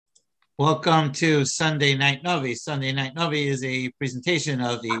Welcome to Sunday Night Novi. Sunday Night Novi is a presentation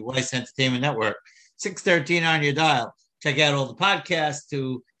of the Weiss Entertainment Network. 613 on your dial. Check out all the podcasts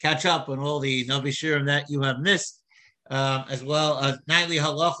to catch up on all the Novi Shirim that you have missed, as well as Nightly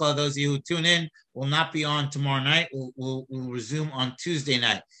Halacha. Those of you who tune in will not be on tomorrow night. We'll resume on Tuesday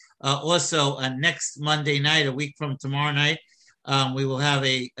night. Also, next Monday night, a week from tomorrow night, we will have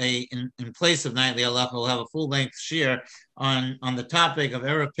in place of Nightly Halacha, we'll have a full-length shir on the topic of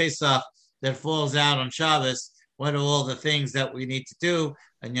Erev Pesach that falls out on Shabbos. What are all the things that we need to do?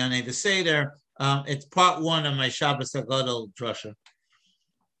 And Yonei the Seder. It's part one of my Shabbos Agadol drasha.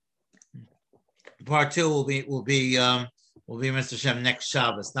 Part two will be Mr. Shem next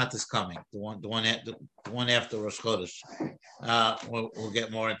Shabbos, not this coming. The one after Rosh Chodesh. We'll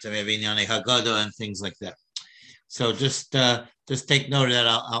get more into maybe Yonei Haggadah and things like that. So just take note of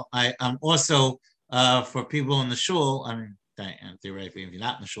that. I'm also for people in the shul. I mean, theoretically, if you're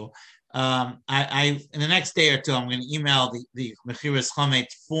not in the shul, I in the next day or two, I'm going to email the Mechiras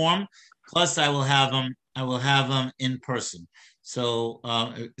Chametz form. Plus, I will have them in person. So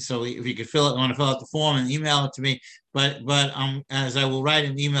if you could want to fill out the form and email it to me. But as I will write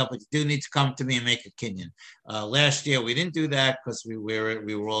an email, but you do need to come to me and make a kinyan. Last year we didn't do that because we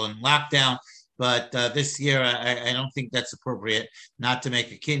were all in lockdown. But this year, I don't think that's appropriate not to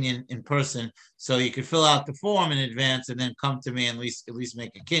make a kinyan in person. So you could fill out the form in advance and then come to me and at least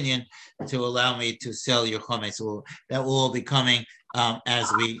make a kinyan to allow me to sell your chametz. So that will all be coming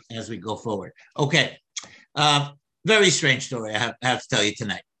as we go forward. Okay, very strange story I have to tell you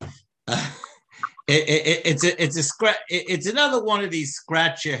tonight. It's another one of these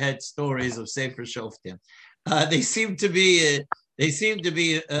scratch your head stories of Sefer Shoftim. They seem to be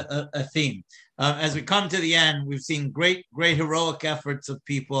a theme. As we come to the end, we've seen great heroic efforts of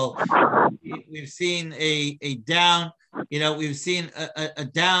people. We've seen we've seen a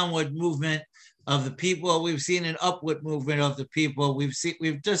downward movement of the people. We've seen an upward movement of the people.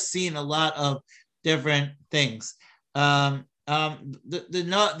 We've just seen a lot of different things. The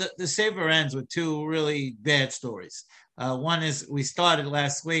Sefer ends with two really bad stories. One is we started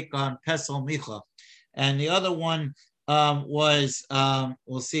last week on Pesel Micha, and the other one was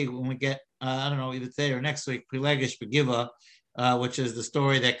we'll see when we get I don't know, either today or next week, Pilegesh Begiva, which is the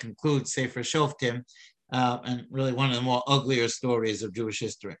story that concludes Sefer Shoftim, and really one of the more uglier stories of Jewish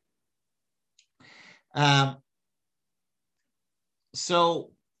history.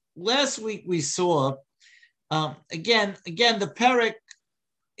 So last week we saw again the Perek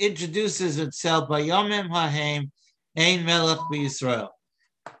introduces itself by Yomim Hahem Ein Melech BeYisrael,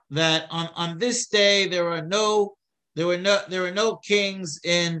 that on this day there were no kings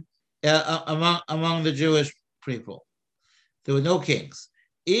in among the Jewish people. There were no kings.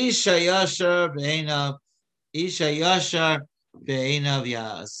 Isha Yashar Be'enav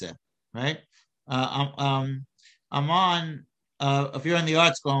Ya'aseh. Right? I'm on. If you're in the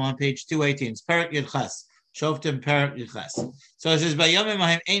art school, I'm on page 218. It's Perek Yud Ches. Shoftim Perek Yud Ches. So it says Vayomim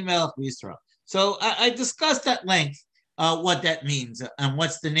Hahem Ein Melech BeYisrael. So I discussed at length what that means and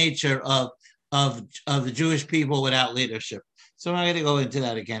what's the nature of the Jewish people without leadership. So I'm not going to go into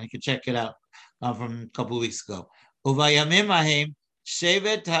that again. You can check it out from a couple of weeks ago. Uvayamim Hahem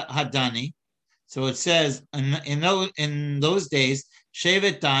Shevet Hadani. So it says in those days,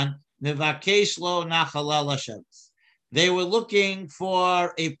 Shevet Dan Nevakesh Lo Nachala Lashavs. They were looking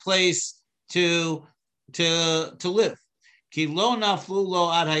for a place to live. Ki lo naflu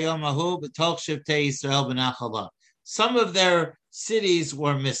lo ad hayom hahu b'tol shivtei Yisrael b'nachala. Some of their cities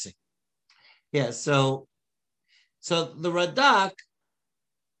were missing. Yeah, so the Radak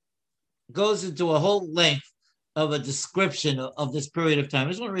goes into a whole length of a description of this period of time. I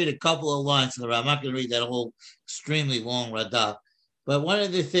just want to read a couple of lines from the Radak. I'm not going to read that whole extremely long Radak, but one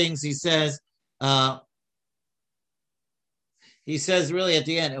of the things he says really at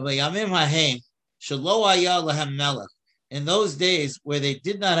the end, in those days where they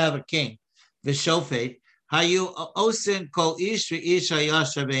did not have a king, V'shofet, hayu osin kol ish v'ish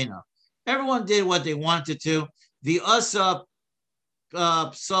hayashav beinav. Everyone did what they wanted to. The Asa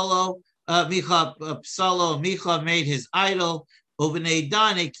Micha made his idol. B'nai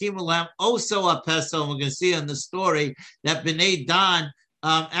Dan ekimulam also a peso. We're going to see in the story that B'nai Dan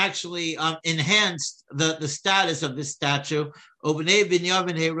actually enhanced the status of this statue. B'nai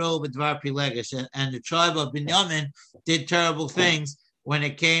Binyamin hero b'dvar Pilegesh, and the tribe of Binyamin did terrible things when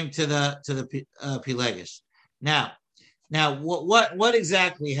it came to the Pilegesh. Now, what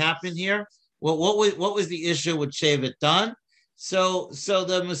exactly happened here? Well, what was the issue with Shevet Dan? So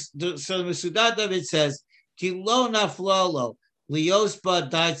the Mesudat David says, Ki lo naflolo liyosba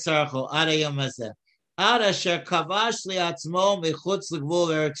dait sarcho adayam hazeh.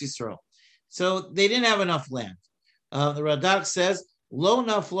 So they didn't have enough land. The Radak says, Lo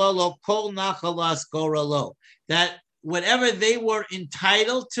nafla lo kol nachalas goralo, that whatever they were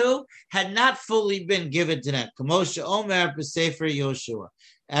entitled to had not fully been given to them. Kamosha Omer Sefer Yoshua,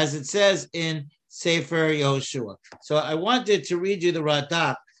 as it says in Sefer Yoshua. So I wanted to read you the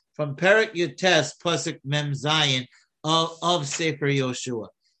Radak from Perek Yutes Pasuk Mem Zayin of Sefer Yoshua.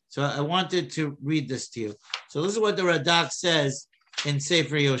 So I wanted to read this to you. So this is what the Radak says in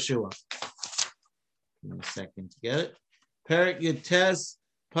Sefer Yoshua. Give me a second to get it. Perek Yutes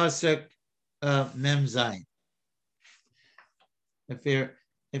Pasuk Mem Zayin. If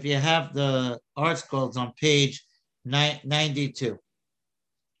you have the article, it's on page 92.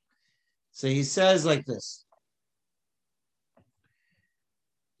 So he says like this.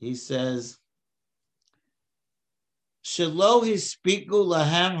 He says, Shelo hispiku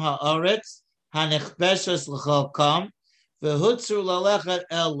lahem haaretz hanechbeshes l'chalkam v'hutzru lalechet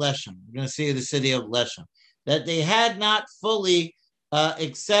el Leshem. We're going to see the city of Leshem. That they had not fully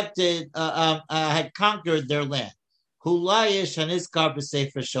accepted, had conquered their land. Hulayish haniskar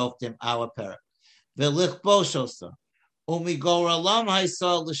b'sefer shoftim our parak v'lichboshosa umigoralam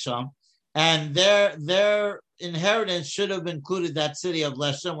haisal l'sham, and their inheritance should have included that city of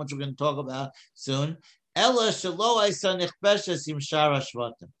Leshem, which we're going to talk about soon. Ella shelo haisa nichbeshes im shar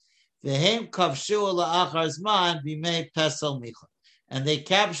hashvatim v'hem kavshu la'achar zman b'mei pesel micha, and they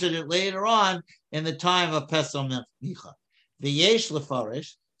captured it later on in the time of pesel micha. V'yesh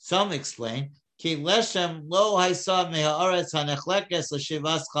lefarish, some explain, ki leshem lo haisa mehaaretz hanechlekes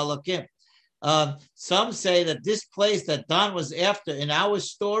l'shivas chalakim. Some say that this place that Dan was after in our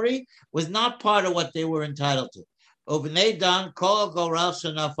story was not part of what they were entitled to. Ubnei Dan kol goral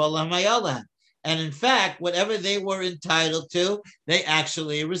shenafal ha'mayalahan. And in fact, whatever they were entitled to, they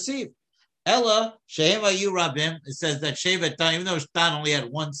actually received. Ella, Shehem Ayu Rabim, it says that Shevet Dan, even though Dan only had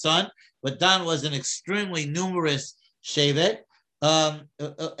one son, but Dan was an extremely numerous Shevet. El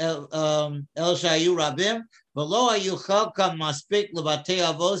Shayu Rabim, V'lo Ayu Chalka Maspik Lebatei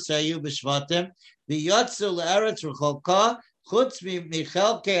Avos Shayu B'Shvatim, V'yotzu L'Eretz R'Cholka, Chutz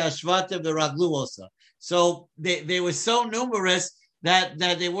Michelke Hashvatim V'Raglu Osa. So they were so numerous that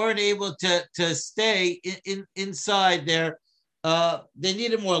they weren't able to stay inside their, they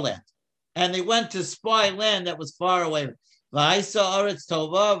needed more land. And they went to spy land that was far away. V'haisa Aretz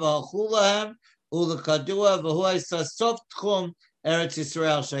Tova V'halchu Lahem U'Lekadua V'huhaisa Sof Tchum Eretz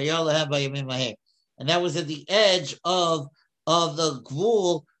Yisrael Shayal Lahem V'yamim Lahem. And that was at the edge of the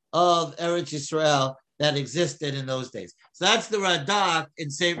gvul of Eretz Yisrael that existed in those days. So that's the Radak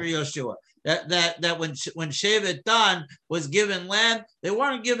in Sefer Yoshua. That when Shevet Dan was given land, they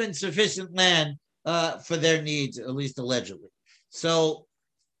weren't given sufficient land for their needs, at least allegedly. So,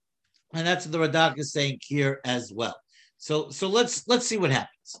 and that's what the Radak is saying here as well. So let's see what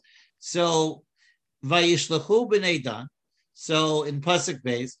happens. So Vayishlachu b'nei Dan. So in Pasuk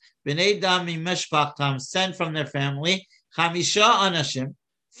Beis, b'nei Dan mimeshpachtam, sent from their family, Chamisha anashim,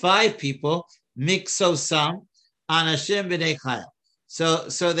 5 people, miksosam anashim b'nei chayil.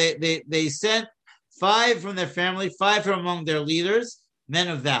 So they sent 5 from their family, 5 from among their leaders, men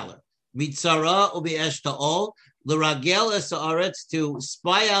of valor. Mitzara ubi eshta'ol, l'ragel es haaretz, to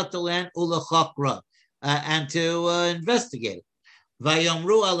spy out the land, ulachakra, and to investigate it.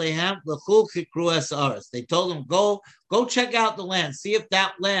 Vayomru alehem l'chul kikru es haaretz. They told them, go check out the land, see if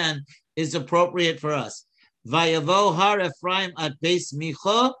that land is appropriate for us. Vayavo har Ephraim at Beis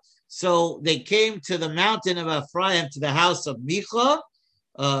Micha. So they came to the mountain of Ephraim, to the house of Micha,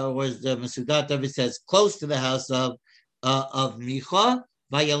 where the Masudat David says, close to the house of Micha,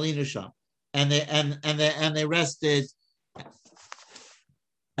 Vayalinu Sham, and they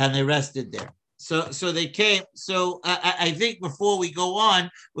rested there. So they came. So I think before we go on,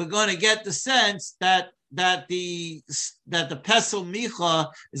 we're going to get the sense that the Pesel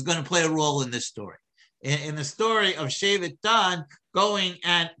Micha is going to play a role in this story. In the story of Shevet Dan going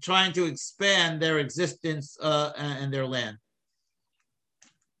and trying to expand their existence and their land.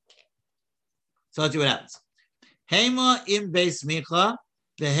 So let's see what happens. Hema im Beis Micha,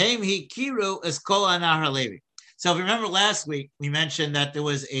 v'hem hikiru es kol anahar Levi. So if you remember last week, we mentioned that there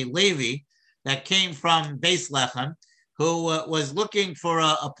was a Levi that came from Beis Lechem who was looking for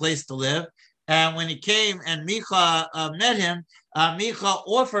a place to live. And when he came and Micha met him, Micha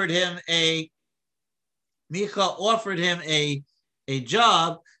offered him a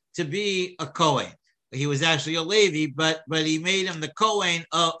job to be a Kohen. He was actually a Levi, but he made him the Kohen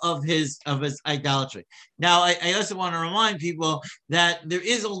of his idolatry. Now, I also want to remind people that there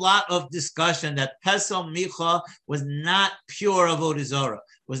is a lot of discussion that Pesel Micha was not pure avodah zarah,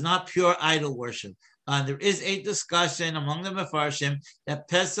 was not pure idol worship. There is a discussion among the Mefarshim that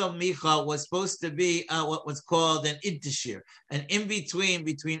Pesel Micha was supposed to be what was called an intishir, an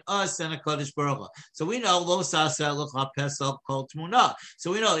in-between us and a Kodesh Baruch Hu. So we know Lo Sasa Lucha Pesel Kol Tmuna.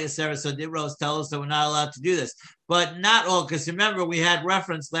 So we know Yisera Sodibros tell us that we're not allowed to do this. But not all, because remember we had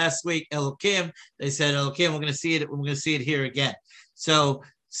reference last week, Elokim. They said Elokim, we're going to see it, we're going to see it here again. So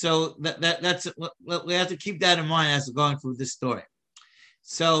that's we have to keep that in mind as we're going through this story.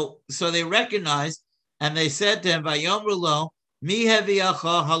 So they recognized, and they said to him, "Vayomru lo, mi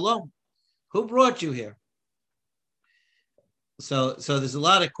heviacha halom." Who brought you here? So there's a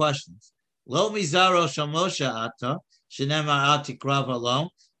lot of questions. Lo mizaro shamosha ata shenemar atikrav halom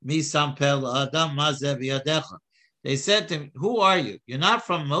mi sampel adam mazev yadecha. They said to him, "Who are you? You're not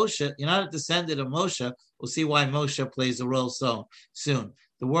from Moshe. You're not a descendant of Moshe." We'll see why Moshe plays a role so soon.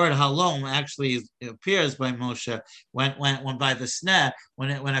 The word halom actually appears by Moshe when by the sneh when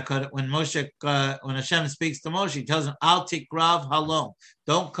Moshe when Hashem speaks to Moshe, he tells him al tikrav halom,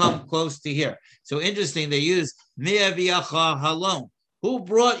 don't come close to here. So interesting, they use mi aviacha halom. Who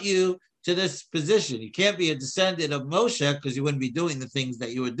brought you to this position? You can't be a descendant of Moshe because you wouldn't be doing the things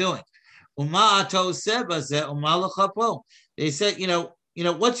that you were doing. They said,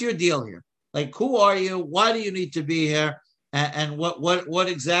 what's your deal here? Like, who are you? Why do you need to be here? And what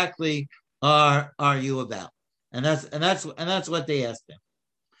exactly are you about? And that's what they asked him.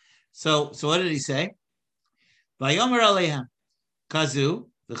 So what did he say? Vayomer alehem kazu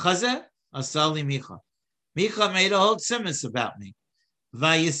v'chazeh asali Micha. Micha made a whole simus about me.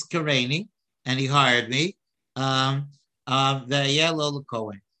 Vayiskareni, and he hired me. Vayelo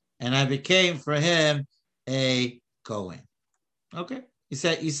l'kohen, and I became for him a kohen. Okay, he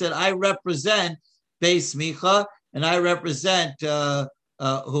said I represent Beis Micha. And I represent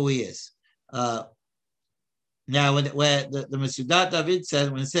who he is. Now, when the Mesudat David says,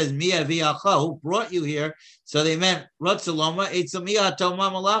 when it says "Mi aviacha," who brought you here? So they meant Ratzaloma Eitzamiya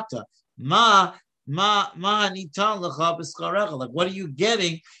Toma Malakta. Ma nitan lecha b'scharecha. Like, what are you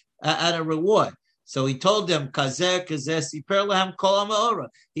getting at a reward? So he told them Kazeh siper lehem kol ha'me'ora.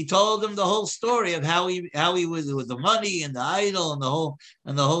 He told them the whole story of how he was with the money and the idol and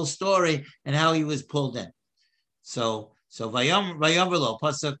the whole story and how he was pulled in. So vayom velo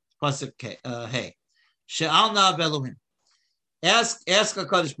pasuk hey she'alna beluhim. Ask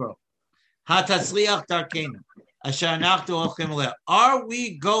HaKadosh Baruch hatatzliach darkenu asher anachnu hochem aleh. Are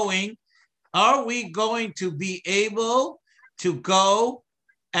we going to be able to go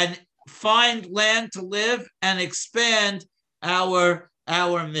and find land to live and expand our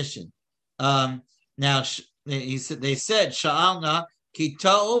mission? Now they said sha'alna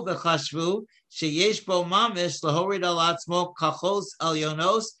kita'u v'chashvu sheyesh bo mamish lahorid al atzmo kachos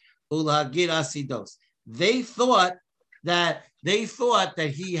alyonos ulahagir asidos. They thought that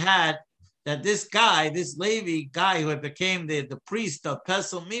he had, that this guy, this Levi guy who had became the priest of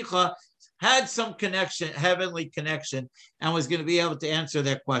Pesel Micha, had some connection, heavenly connection, and was going to be able to answer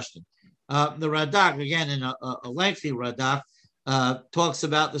their question. The Radak, again in a lengthy Radak, talks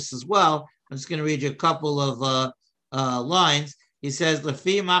about this as well. I'm just going to read you a couple of lines. He says,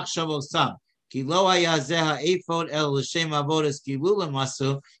 "Lefi machshavosam ki lo haya zeh ha'efod el l'shem avodas gilul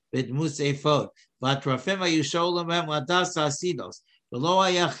masu b'dmus efod v'atrafim hayusholim b'hem ladas hasidos v'lo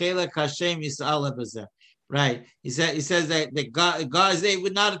haya chelek Hashem yis'al b'zeh." Right. He says that God, they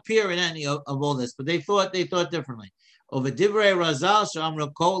would not appear in any of all this, but they thought differently. Over divrei Razal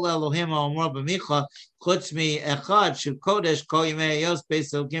she'amru kol Elohim ha'omor b'micha chutz mi echad shu kodesh kol yimei hayos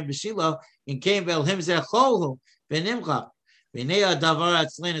beis Elokim b'shilo in kein be'elohim zeh cholhu v'nimcha v'nei ha'davar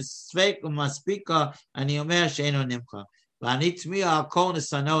atzlin svek u'maspika ani omer she'eno nimcha v'ani tzmiya al kol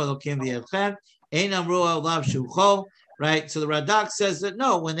nesano Elokim v'yedchem ein amru alav shu chol. Right, so the Radak says that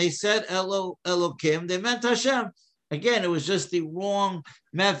no, when they said Elokim, they meant Hashem. Again, it was just the wrong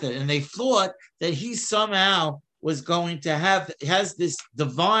method, and they thought that he somehow was going to has this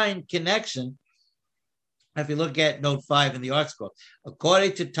divine connection. If you look at note 5 in the art scroll,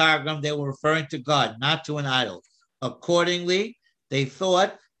 according to Targum, they were referring to God, not to an idol. Accordingly, they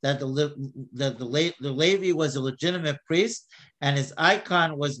thought that the Levi was a legitimate priest, and his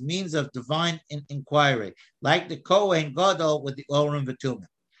icon was means of divine inquiry, like the Kohen Gadol with the Urim v'Tumim.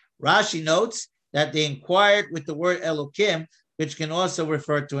 Rashi notes that they inquired with the word Elokim, which can also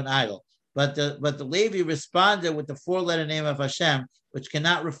refer to an idol. But the Levi responded with the 4-letter name of Hashem, which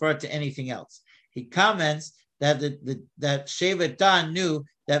cannot refer to anything else. He comments that that Shevet Dan knew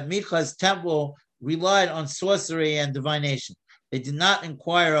that Micha's temple relied on sorcery and divination. They did not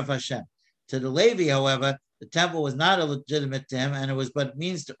inquire of Hashem. To the Levi, however, the temple was not illegitimate to him, and it was but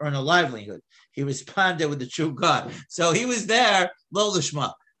means to earn a livelihood. He responded with the true God. So he was there, lo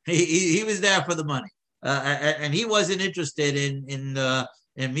lishma. He was there for the money, and he wasn't interested in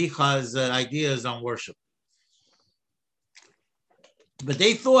Micha's ideas on worship. But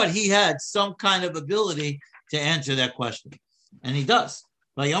they thought he had some kind of ability to answer that question, and he does.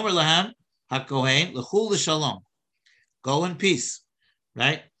 Vayomer lahem hakohen l'chul l'shalom, go in peace,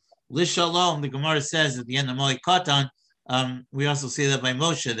 right? L'shalom, the Gemara says at the end of Moed Katan. We also see that by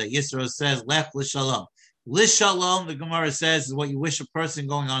Moshe that Yisro says lech l'shalom. L'shalom, the Gemara says, is what you wish a person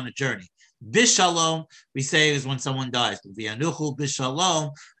going on a journey. Bishalom, we say, is when someone dies. V'yanuchu bishalom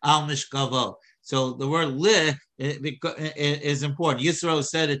al mishkavo. So the word li is important. Yisro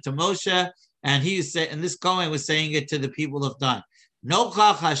said it to Moshe, and he said, and this Kohen was saying it to the people of Dan.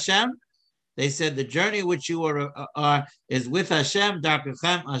 Nochach Hashem, they said the journey which you are is with Hashem,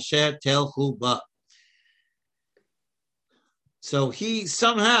 darkechem asher telchu ba. So he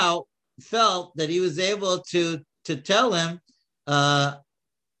somehow felt that he was able to tell him that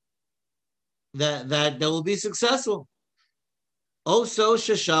they will be successful. Also,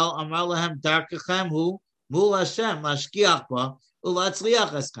 Shashal Amar Lahem Darkechem Hu Mul Hashem Lashkiach Ba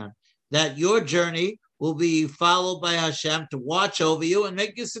Ulatzliach Eschem, that your journey will be followed by Hashem to watch over you and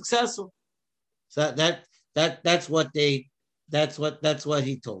make you successful. So that's what he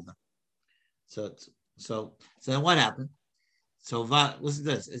told them. So then what happened? So listen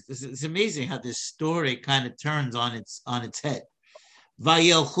to this. It's amazing how this story kind of turns on its head.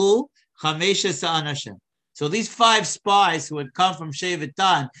 Vayelchu chameshes anashim. So these 5 spies who had come from Shevet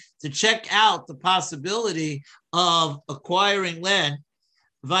Dan to check out the possibility of acquiring land,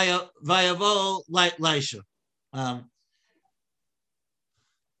 vayavo Laisha,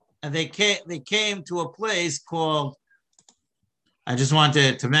 and they came to a place called. I just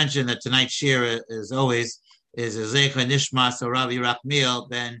wanted to mention that tonight's shir, as always, is Zecha Nishmas Rabbi Rachmiel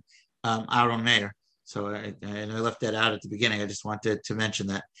ben Aaron Meir. So I left that out at the beginning. I just wanted to mention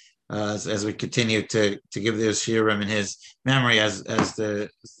that as we continue to give this shirim in his memory as it's the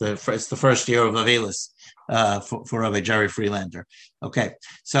first year of Avelis for Rabbi Jerry Freelander. Okay.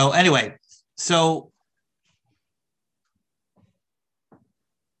 So anyway, so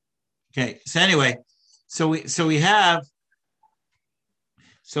we have.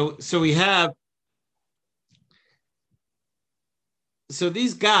 So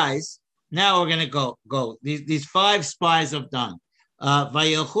these guys now are going to go. These 5 spies have done.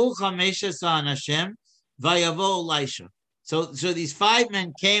 Vayelchu chameshes anashim vayavo Laisha. So these 5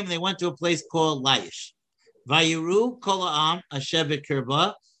 men came. They went to a place called Laish. Vayiru kol ha'am asher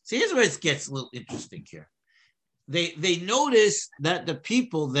b'kirba. So here's where it gets a little interesting here. They noticed that the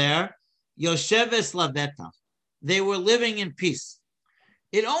people there, Yosheves Laveta, they were living in peace.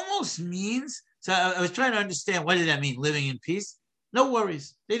 It almost means, so I was trying to understand, what did that mean, living in peace? No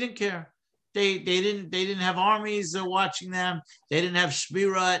worries. They didn't care. They didn't have armies watching them. They didn't have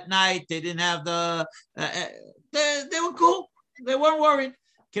shmira at night. They didn't have they were cool. They weren't worried.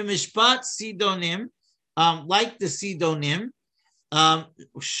 Kemishpat Sidonim, like the Sidonim,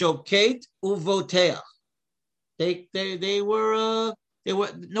 Shoket Uvoteach. They were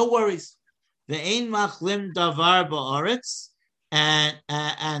no worries. The Ein Machlim Davar Ba'aretz, and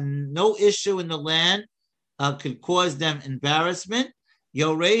no issue in the land could cause them embarrassment.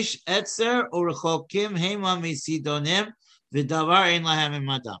 Yoresh Etzer Urechokim Hema Misidonim V'Davar Ein Lahem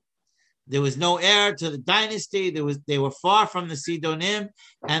Imadam. There was no heir to the dynasty. They were far from the Sidonim,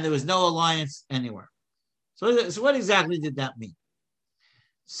 and there was no alliance anywhere. So what exactly did that mean?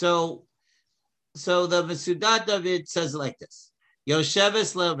 So the Mesudat David says it like this: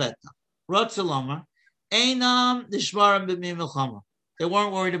 Yosheves Leveta Rotzaloma Einam Nishmarim B'Mi Milchama. They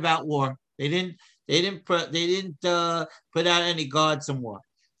weren't worried about war. They didn't put out any guards in war.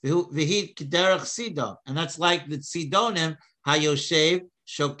 V'hid Kederach Sidon, and that's like the Sidonim Hayoshev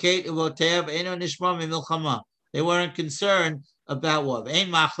Shoket Uvotev Eino Nishmarim Milchama. They weren't concerned about war.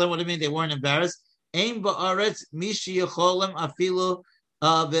 Ein Machlim. What do you mean? They weren't embarrassed. Ein Ba'aretz Mishi Yecholim Afilu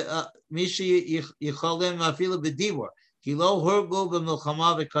Mishi Yecholim Afilu B'Dibor. No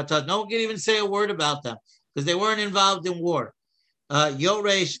one can even say a word about them because they weren't involved in war.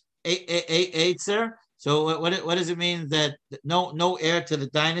 Yoresh Eitzer. So what does it mean that no heir to the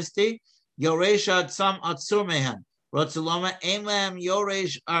dynasty? Yoresh Artsam Atzur Mehem. Rotzaloma Einlam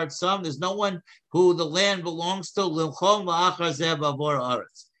Yoresh Artsam. There's no one who the land belongs to. Limchom La'achar Zeh Bavor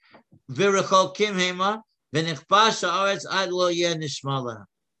Aretz. V'Rechol Kim Hema V'Nichpash Aretz Ad Lo Yeh Nishma.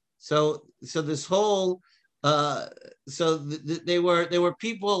 So this whole they were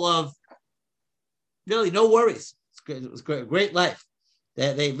people of really no worries. It was a great life.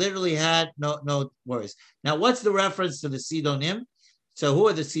 They literally had no worries. Now, what's the reference to the Sidonim? So who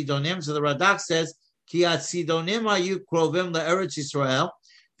are the Sidonim? So the Radak says, Kiat Sidonim ayu krovim la'eretz Yisrael,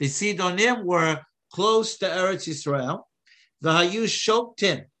 the Sidonim were close to Eretz Yisrael. The Hayu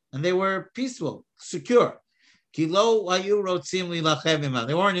Shoktim, and they were peaceful, secure. Kilo Hayu Rotzim Lilachem.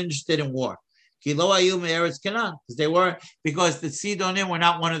 They weren't interested in war. Kilo Hayu Me'eretz Canaan, because the Sidonim were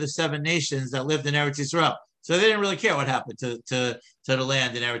not one of the 7 nations that lived in Eretz Yisrael. So they didn't really care what happened to the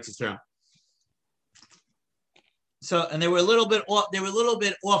land in Eretz Yisrael. So, and they were a little bit off. They were a little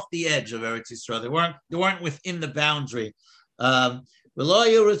bit off the edge of Eretz Yisrael. They weren't within the boundary. It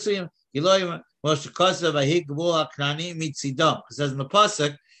says in the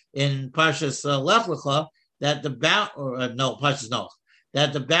pasuk in Parshas Lech Lecha that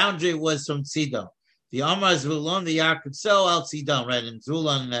that the boundary was from Tzidon. The Amar Zvulon, the Yarkutzel al Tzidon, right? In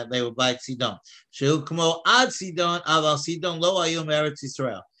Zvulon, that they would buy Tzidon. Shehu kmo ad Tzidon, aval Tzidon lo ayum Eretz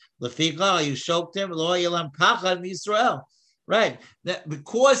Yisrael. Lefika you shoktem lo ayelam pachad Yisrael. Right? That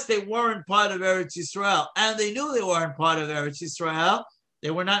because they weren't part of Eretz Yisrael, and they knew they weren't part of Eretz Yisrael, they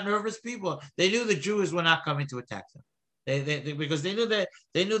were not nervous people. They knew the Jews were not coming to attack them. Because they knew that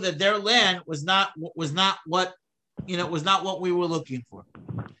their land was not what we were looking for.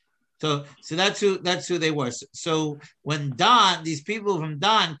 So that's who they were. So when these people from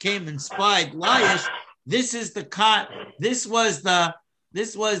Dan came and spied Laish, this was the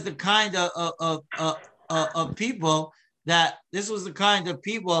kind of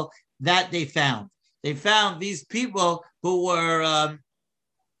people that they found. They found these people who were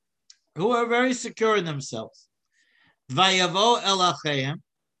very secure in themselves. Vayavo elachem.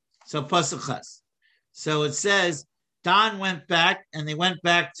 So pasuk Ches. So it says Dan went back, and they went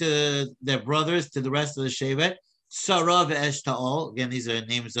back to their brothers, to the rest of the Shevet. Sarah ve'eshtaol. Again, these are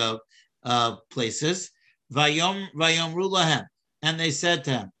names of places. Vayomru lahem. And they said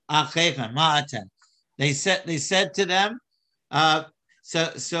to him, Achechem ma'atem. They said to them,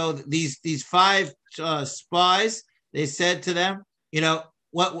 so these 5 spies, they said to them,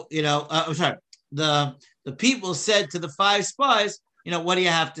 I'm sorry, the people said to the 5 spies, what do you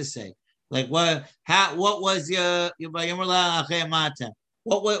have to say? Like what was your what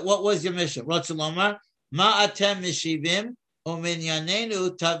was your mission? Ratzulomar ma'atem mishivim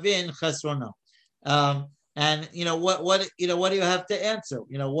uminyanenu tavin chesrono. And what do you have to answer?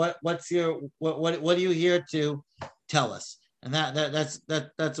 What are you here to tell us? And that's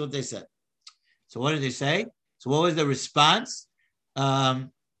what they said. So what did they say? So what was the response?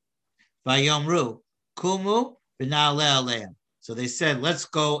 Vayomru kumu v'na'aleh aleim. So they said, let's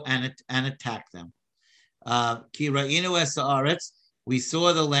go and attack them. Ki ra'inu es haaretz. We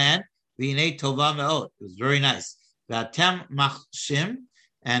saw the land. V'nei tova me'od. It was very nice. V'atem machshim.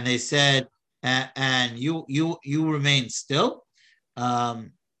 And they said, and you remain still. Al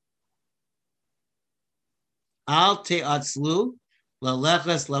te'atzlu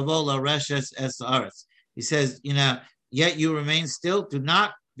laleches lavo lareshes es haaretz. He says, yet you remain still. Do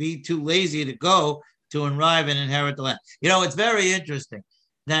not be too lazy to go to arrive and inherit the land. It's very interesting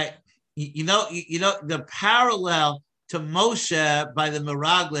that the parallel to Moshe by the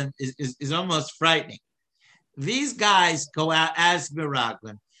Meraglim is almost frightening. These guys go out as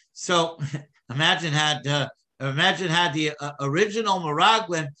Meraglim. So imagine had the original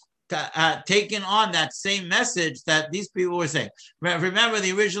Meraglim taken on that same message that these people were saying. Remember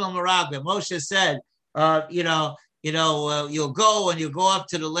the original Meraglim. Moshe said, you'll go and you'll go up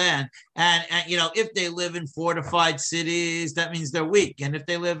to the land, and if they live in fortified cities, that means they're weak, and if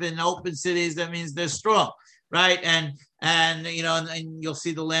they live in open cities, that means they're strong, right? And you'll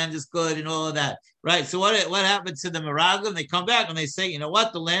see the land is good and all of that, right? So what happened to the Meraglim? They come back and they say, the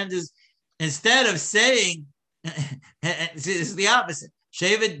land is, instead of saying, this is the opposite.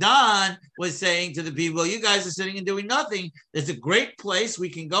 Shevet Dan was saying to the people, you guys are sitting and doing nothing. There's a great place. We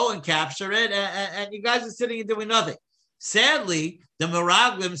can go and capture it. And you guys are sitting and doing nothing. Sadly, the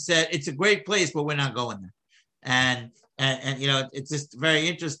Meraglim said, it's a great place, but we're not going there. And it's just very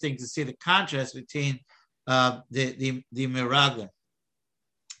interesting to see the contrast between the Meraglim.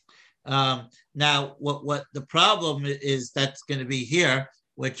 Now, what the problem is that's going to be here,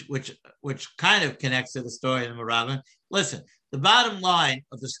 which kind of connects to the story of the Meraglim. Listen, the bottom line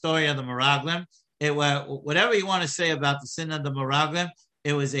of the story of the Meraglim, whatever you want to say about the sin of the Meraglim,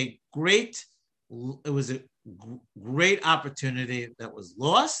 it was a great opportunity that was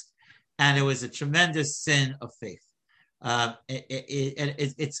lost, and it was a tremendous sin of faith.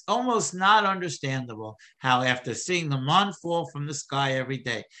 It's almost not understandable how, after seeing the man fall from the sky every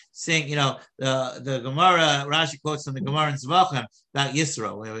day, seeing the Gemara, Rashi quotes from the Gemara in Zvachim about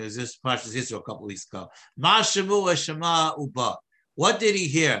Yisro. It was this Parshas Yisro a couple of weeks ago. Ma shemu shema uba. What did he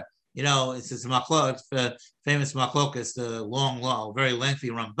hear? It's this famous machlokas, the long, very lengthy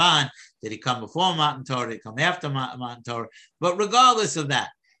Ramban. Did he come before Matan Torah? Did he come after Matan Torah? But regardless of that,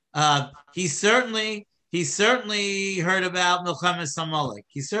 He certainly heard about Milchemes Amalek.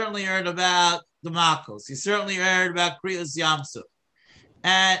 He certainly heard about the Makos. He certainly heard about Kriyas Yamsuf,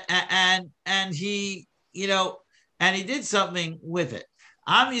 and he, and he did something with it.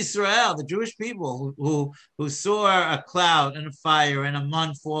 Am Yisrael, the Jewish people who saw a cloud and a fire and a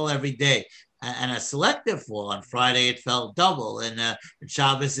mun fall every day, and a selective fall. On Friday it fell double, and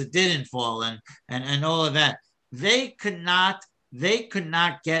Shabbos it didn't fall, and all of that. They could not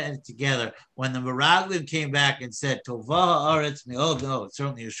get it together when the Meraglim came back and said Tovah Haaretz Me'od. No,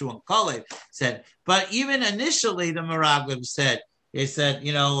 certainly Yeshua and Kalev said, but even initially the Meraglim said, they said,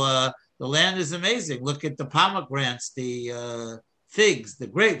 the land is amazing. Look at the pomegranates, the figs, the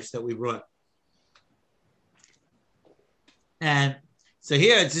grapes that we brought. And so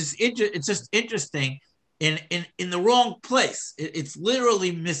here it's just interesting in the wrong place. It's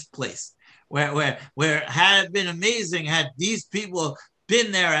literally misplaced. Where had it been amazing had these people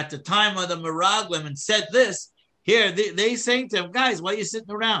been there at the time of the Meraglim and said this. Here they saying to them, guys, why are you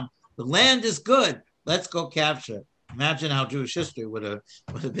sitting around? The land is good. Let's go capture it. Imagine how Jewish history would have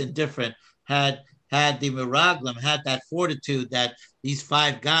been different had the Meraglim had that fortitude that these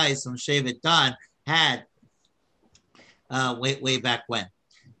five guys from Shevet Dan had way back when.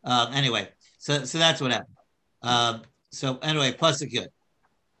 Anyway, so that's what happened. So anyway, pasuk Yud.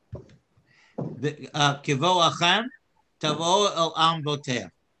 Kivo Achem Tavo El Am Botea.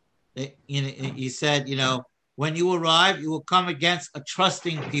 He said, when you arrive, you will come against a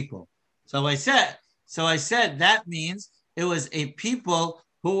trusting people. So I said that means it was a people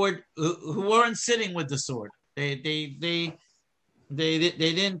who weren't sitting with the sword. They didn't have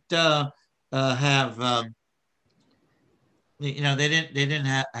they didn't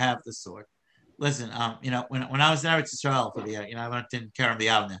have the sword. Listen, when I was in Eretz Yisrael for I went in Kerem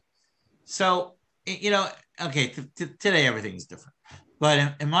B'Yavneh. So okay, today everything is different,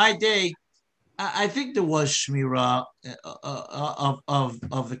 but in my day, I think there was shmirah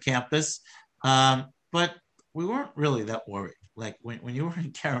of the campus, but we weren't really that worried. Like when you were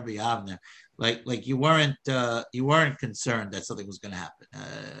in Kerem B'Yavneh, like you weren't concerned that something was going to happen.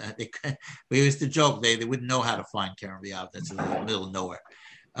 We used to joke they wouldn't know how to find Kerem B'Yavneh. It's in the middle of nowhere.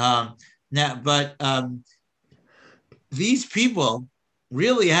 These people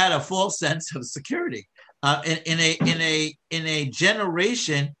really had a false sense of security in a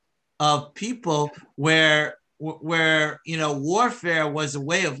generation of people where warfare was a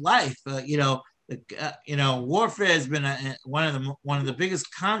way of life. Warfare has been one of the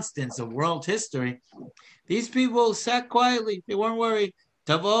biggest constants of world history. These people sat quietly; they weren't worried.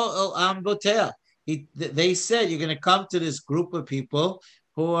 Tavo el am botea. They said you're going to come to this group of people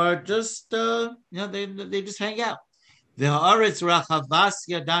who are just they just hang out. The haaretz rachavas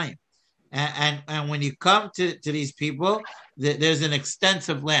yadayim, and when you come to these people, there's an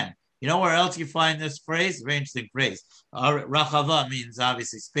extensive land. You know where else you find this phrase? Very interesting phrase. Rachava means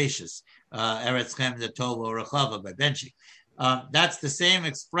obviously spacious. Eretz Chem the Tova Rachava by Benchi. That's the same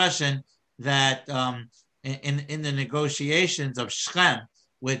expression that in the negotiations of Shechem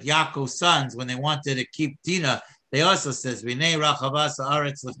with Yaakov's sons when they wanted to keep Dinah, they also says Vinei Rachavas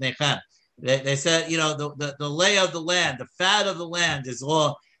Haaretz Lefnechem. They said, the lay of the land, the fat of the land is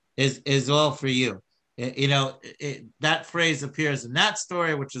all for you. That phrase appears in that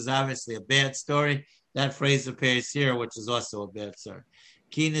story, which is obviously a bad story. That phrase appears here, which is also a bad story.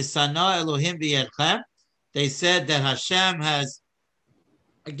 Ki nisana Elohim b'yedchem. They said that Hashem has,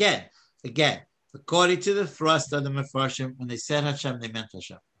 again, according to the thrust of the Mefarshim, when they said Hashem, they meant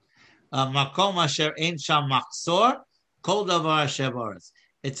Hashem. Makom asher ein sham machzor, kol davar asher b'aretz.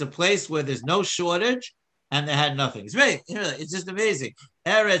 It's a place where there's no shortage, and they had nothing. It's just amazing.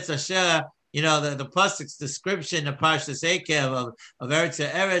 Eretz asher. The pasuk's description of Parshas Ekev of Eretz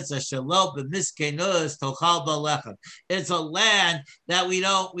Asher lo b'miskenus tochal b'lechem. It's a land that we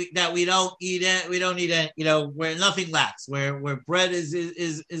don't eat it. We don't eat it. Where nothing lacks. Where bread is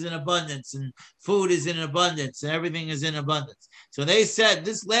in abundance and food is in abundance and everything is in abundance. So they said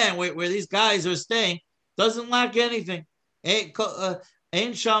this land where these guys are staying doesn't lack anything. Ein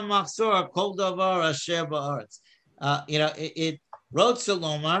sham machzor kol davar asher ba'aretz. It wrote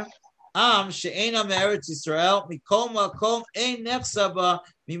Salomar. She'ena me'eretz Yisrael mikol makom ein nechsaba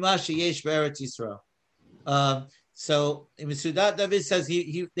mima sheyesh be'eretz Yisrael. So Misudat David says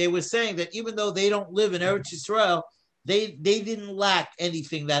they were saying that even though they don't live in Eretz Yisrael, they didn't lack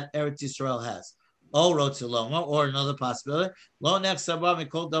anything that Eretz Yisrael has. Or wrote Saloma, or another possibility, lo nechsaba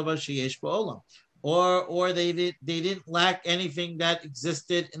mikol davar sheyesh ba'olam, or they didn't lack anything that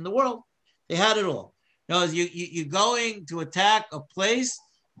existed in the world. They had it all. You're going to attack a place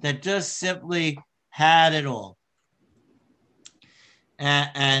that just simply had it all.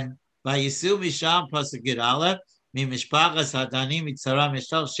 and by Yisu Misham Pasuk Gid Aleph, Mi Mishpachas Hadanim Mitzara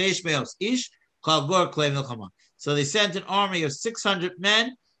Mishal Sheish Meos Ish Kalgor Klei Milchama. So they sent an army of 600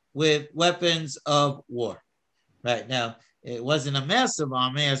 men with weapons of war. Right now, it wasn't a massive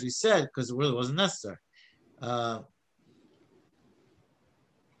army, as we said, because it really wasn't necessary.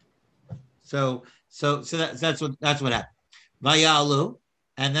 So that's what happened. Vayalu,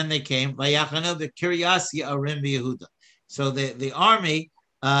 and then they came. Vayachanu the Kiryas Yarim Yehuda. So the army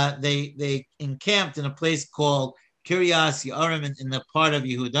they encamped in a place called Kiryas Yarim in the part of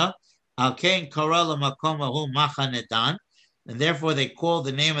Yehuda. Al Kain Karala Makomahu Machane Dan, and therefore they called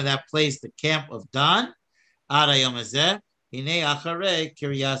the name of that place the camp of Dan. Ara Yomazeh Hine Acharei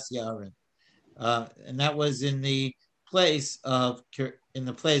Kiryas Yarim, and that was in the place called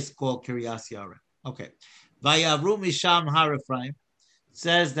Kiryas Yarim. Okay, Vayavru Misham Har Ephraim. It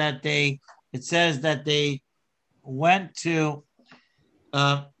says that they went to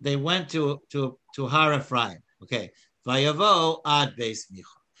Har Ephraim. Okay, Vayavo Ad Beis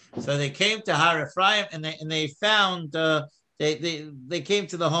Micha. So they came to Har Ephraim and they found they came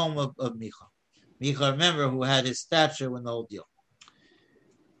to the home of Micha. Micha, remember, who had his stature in the whole deal.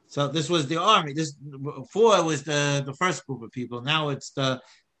 So this was the army. This before it was the first group of people. Now it's the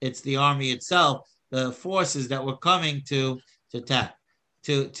army itself, the forces that were coming to attack,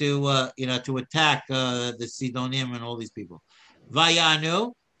 to attack the Sidonim and all these people.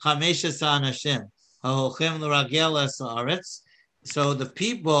 Vayanu chameshes anashim hahochem l'ragel ha'aretz. So the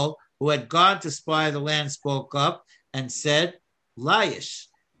people who had gone to spy the land spoke up and said, Layish.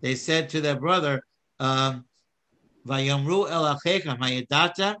 They said to their brother, Vayamru el achechem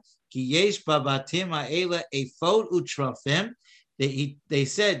hayadata ki yesh babatim ha'ela ephod utrafim. They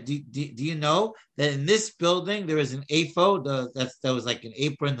said, do you know that in this building there is an ephod, that was like an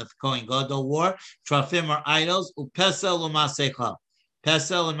apron that the Kohen Gadol wore, trafim are idols, upesel u'masecha.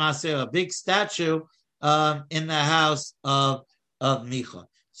 Pesel and Masecha, a big statue in the house of Micha.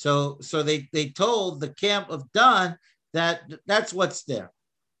 So they told the camp of Dan that that's what's there.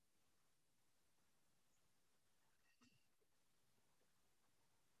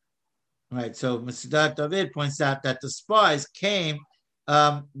 Right. So Mesidat David points out that the spies came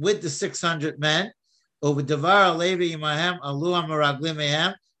with the 600 men over Devar Levi Imahem Aluam Meraglim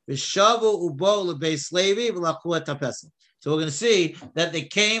Mehem Vishavu Ubo LeBeis Levi V'Lachu Etapesel. So we're going to see that they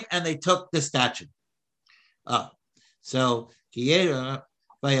came and they took the statue. So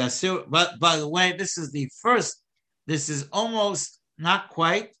but by the way, this is almost not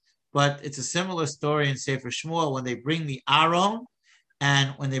quite, but it's a similar story in Sefer Shmuel when they bring the Aron,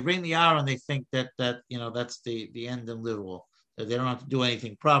 and when they bring the Aron, they think that that's the end and literal. That they don't have to do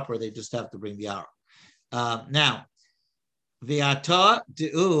anything proper; they just have to bring the Aron. Now, v'ata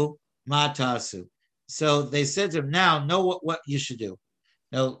de'u matasu. So they said to him, now know what you should do.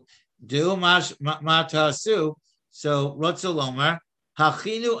 Now, de'u matasu. So Rotzolomar. The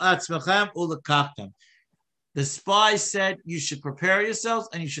spies said you should prepare yourselves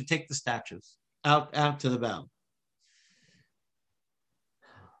and you should take the statues out to the battle.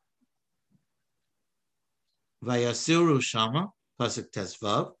 Vayasuru Shama, Pasuk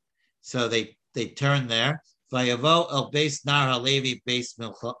Tesvav. So they turned there. Vayavo El Beis Nar HaLevi Beis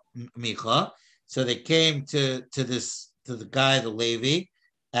Micha. So they came to the guy, the Levi,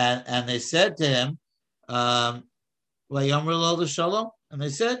 and they said to him, Shalom, and they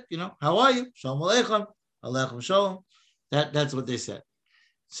said, how are you? Shalom Aleichem, Aleichem Shalom. That's what they said.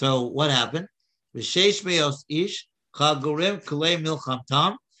 So what happened? V'sheish meos ish chagurim kulei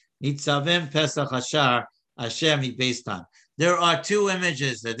milchamtam nitzavim pesach hashar Hashem beistan. There are two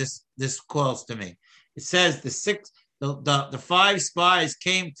images that this calls to me. It says the 5 spies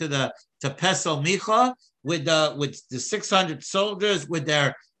came to Pesel Micha with the 600 soldiers with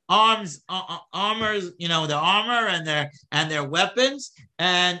their armors, their armor and their weapons,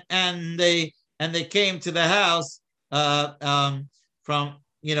 and they came to the house from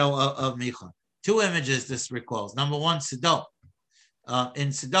of Micha. 2 images this recalls. Number 1, Sodom.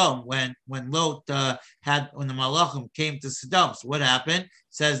 In Sodom, when Lot when the Malachim came to Sodom, so what happened? It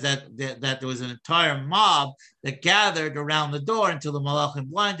says that there was an entire mob that gathered around the door until the Malachim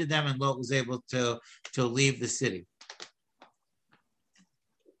blinded them, and Lot was able to leave the city.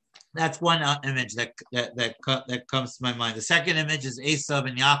 That's one image that comes to my mind. The second image is Esav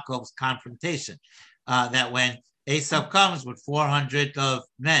and Yaakov's confrontation. That when Esav comes with 400 of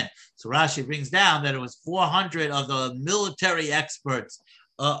men. So Rashi brings down that it was 400 of the military experts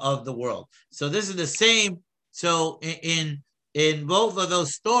of the world. So this is the same. So in both of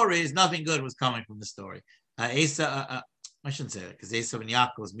those stories, nothing good was coming from the story. I shouldn't say that, because Esav and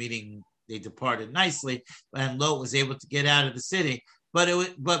Yaakov was meeting. They departed nicely, and Lot was able to get out of the city.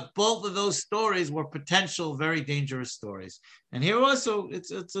 but both of those stories were potential very dangerous stories. And here also,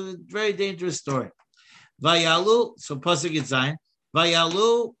 it's a very dangerous story. Vayalu, so pasuk Yitzayin,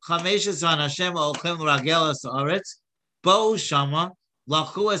 Vayalu chameshes han Hashem olchem l'ragel es haaretz, bo shama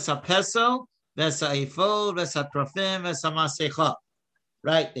lachu es hapesel ves ha'efod ves hatrafim ves ha'masecha.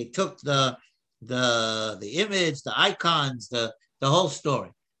 Right, they took the image, the icons, the whole story.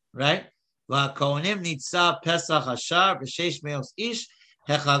 Right, va'kohanim nitzav pesach hashar v'sheish meos ish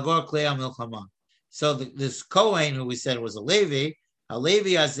hechagor klei hamilchama. So this Kohen, who we said was a Levi,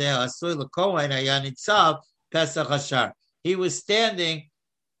 Levi Azeh Asui LeKohen Haya Nitzav Pesach Hashar. He was standing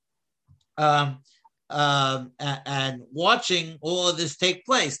and watching all of this take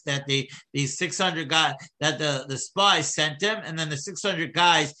place. That these 600 guys, that the spies sent him, and then the 600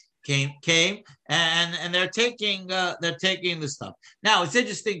 guys came and they're taking the stuff. Now it's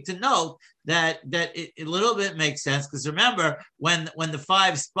interesting to note that it a little bit makes sense, because remember when the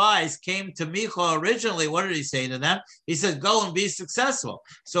 5 spies came to Micha originally, what did he say to them? He said, "Go and be successful."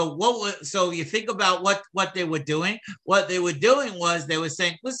 So you think about what they were doing. What they were doing was they were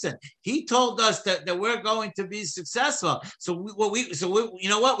saying, "Listen, he told us that we're going to be successful. So we you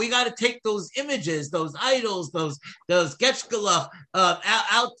know what? We got to take those images, those idols, those Getchgalach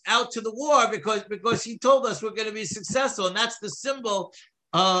out to the war because he told us we're going to be successful, and that's the symbol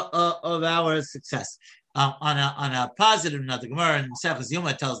of our success." On a positive note, the Gemara in Maseches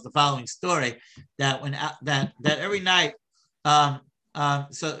Yoma tells the following story, that when that every night, so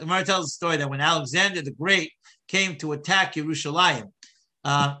the Gemara tells the story that when Alexander the Great came to attack Yerushalayim,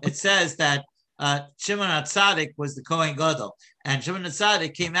 it says that Shimon HaTzadik was the Kohen Gadol, and Shimon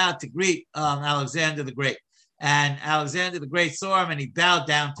HaTzadik came out to greet Alexander the Great, and Alexander the Great saw him and he bowed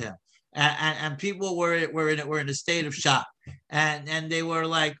down to him. And people were in a state of shock, and they were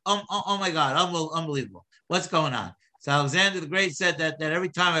like, oh my God, unbelievable, what's going on? So Alexander the Great said that every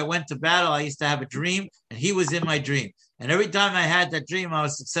time I went to battle, I used to have a dream, and he was in my dream, and every time I had that dream, I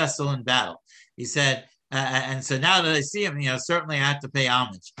was successful in battle. He said, and so now that I see him, certainly I have to pay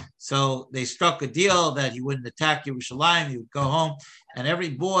homage. So they struck a deal that he wouldn't attack Yerushalayim, he would go home, and every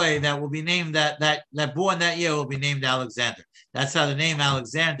boy that will be named that born that year will be named Alexander. That's how the name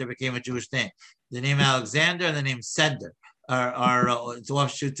Alexander became a Jewish name. The name Alexander and the name Sender are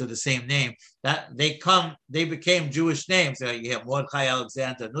offshoots of the same name. That they became Jewish names. So you have Mordechai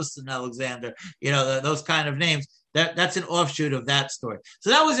Alexander, Nussin Alexander, those kind of names. That's an offshoot of that story. So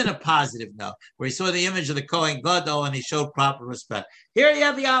that was in a positive note, where he saw the image of the Kohen Gadol and he showed proper respect. Here you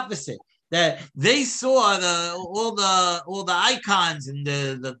have the opposite, that they saw all the icons and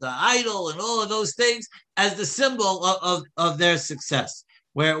the idol and all of those things as the symbol of their success.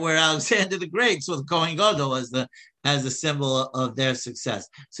 Where Alexander the Great saw the Kohen Gadol as the symbol of their success.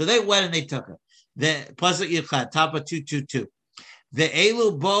 So they went and they took it. The Pasuk Yichad, Tapa 222. The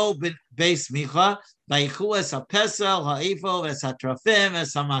Elu Bo Beis Micha, Vayichu es HaPesel, HaEfod, es HaTrafim,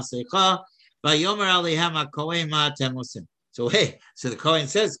 es HaMasecha, Vayomer Alihem HaKohen Ma'atem Osim. So the Kohen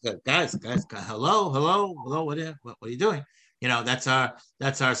says, guys, hello, what are you doing? That's our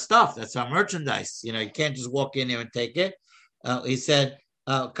stuff, that's our merchandise. You can't just walk in there and take it. He said,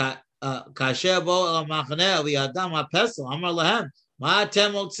 Kasher bo el machaneh v'yadam ha'pesel amar lahem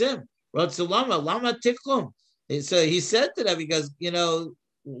ma'atem otzim rotzulama lama tiklum. So he said to them, he goes,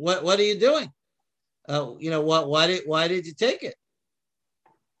 what are you doing? Why did you take it?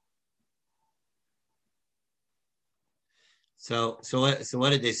 So what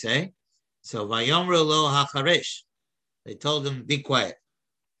did they say? So vayomru lo hacharesh. They told him, be quiet.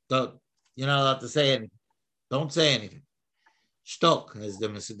 You're not allowed to say anything. Don't say anything. Shtok, as the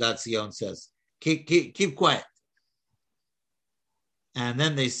Mesudat Zion says. Keep quiet. And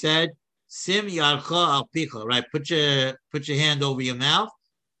then they said, Sim yarcha al picha, right? Put your hand over your mouth.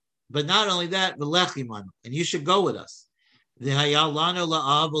 But not only that, v'lechiman, and you should go with us. V'hayalanu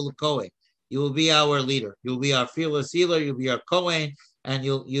la'av l'kohen. You will be our leader. You will be our fearless healer. You'll be our Kohen, and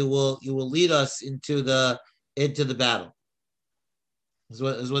you will lead us into the battle. Is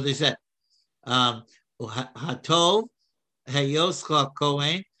what they said. Hatov hayoscha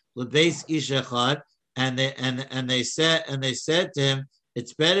Kohen lebeis ish echad, and they said to him,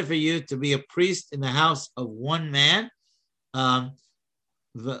 it's better for you to be a priest in the house of one man,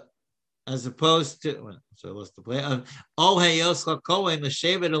 as opposed to. So what's the plan? Oh hayoscha Kohen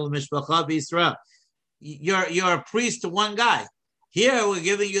l'shevet el mishpacha b'Yisrael. You're a priest to one guy. Here we're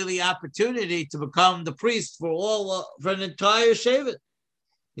giving you the opportunity to become the priest for an entire shevet.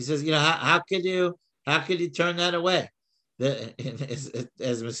 He says, how could you turn that away?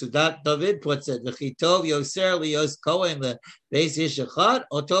 As Mesudat David puts it, "V'chitov yoser liyos Kohen lebeis ish echad,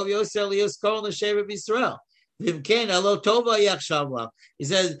 or tov yoser liyos Kohen l'shevet b'Yisrael." He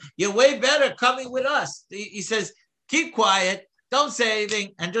says, you're way better coming with us. He says, keep quiet, don't say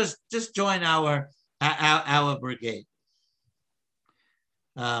anything, and just join our brigade.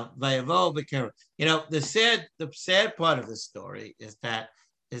 The sad part of the story is that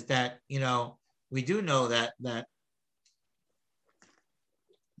we do know that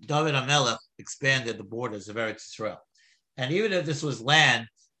David HaMelech expanded the borders of Eretz Yisrael, and even if this was land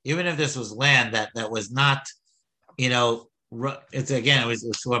that was not, it's again it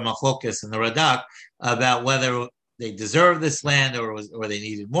was sort of machlokas in the Radak about whether they deserved this land or they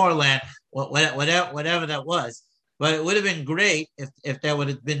needed more land, whatever that was. But it would have been great if that would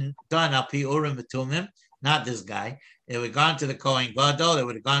have been done al pi Urim v'Tumim, not this guy. They would have gone to the Kohen Gadol, they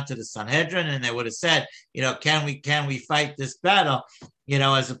would have gone to the Sanhedrin, and they would have said, can we fight this battle,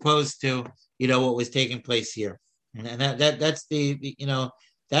 as opposed to what was taking place here. And that's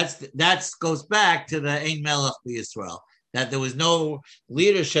that goes back to the Ein Melech B'Yisrael, that there was no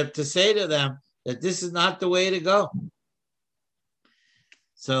leadership to say to them that this is not the way to go.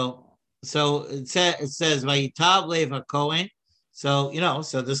 So it says Vayitav Lev HaKohen. So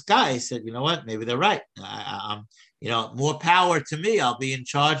this guy said, you know what? Maybe they're right. I'm more power to me. I'll be in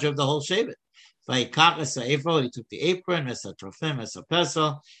charge of the whole Shevet. Vayikach es ha'ephod. He took the apron, es ha'trofim, es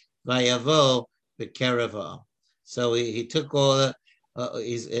ha'pesel, vayavo b'kerev. So he took all the.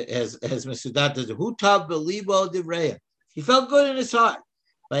 As Mesudat does, Hutav belibo divreya. He felt good in his heart.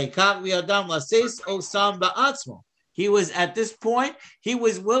 Vayikach v'yadam laseis osam ba'atzmo. He was at this point. He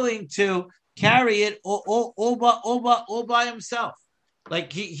was willing to carry it all by himself.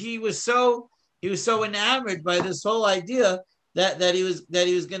 Like he was so enamored by this whole idea that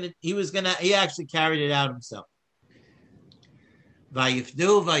he actually carried it out himself.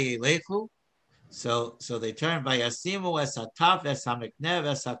 Vayifdu vayelechu. So they turned vayasimu es hataf es hamiknev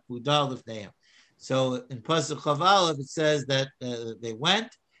es hakudal lifneim. So in Pasuk Chavalav it says that they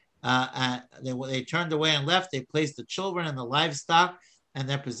went. They turned away and left. They placed the children and the livestock and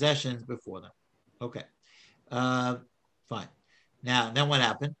their possessions before them. Okay, fine. Now, then what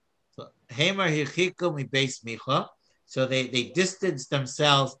happened? So Hamer hichiku mi Beis Micha. So they distanced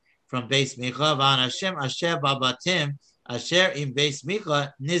themselves from Beis Micha. Van Hashem asher babatim asher im Beis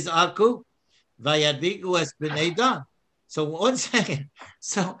Micha nizaku vayadbigu es b'nei Dan. So 1 second.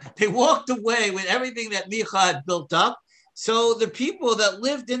 So they walked away with everything that Micha had built up. So the people that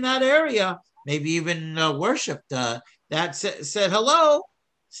lived in that area, maybe even worshipped, that said, "Hello,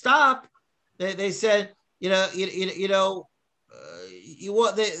 stop." They said, you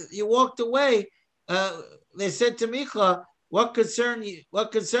walked away. They said to Micha, "What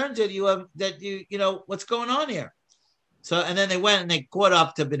concerns did you have that what's going on here?" So and then they went and they caught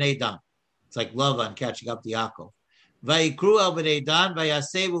up to Bnei Dan. It's like Lavan catching up to Yaakov. Vayikru el Bnei Dan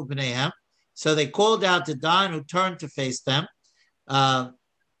vayasevu bneihem. So they called out to Dan, who turned to face them. They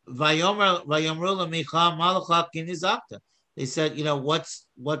said,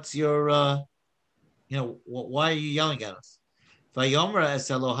 what's your, why are you yelling at us? Vayomer es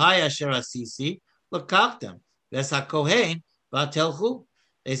Elohai asher asisi l'kachtem ves hakohen v'atelchu.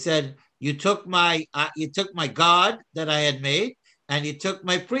 They said, you took my God that I had made, and you took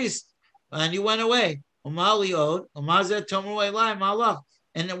my priest, and you went away. Umali od umazeh tomer elai malach.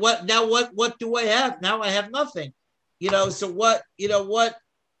 And what do I have? Now I have nothing. So what are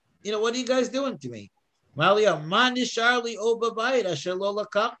you guys doing to me? What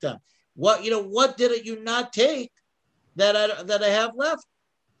did you not take that I have left?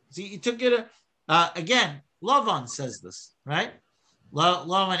 So you took it again. Lavan says this, right?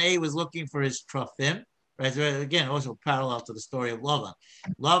 Lavan A was looking for his trofim, right? Again, also parallel to the story of Lavan.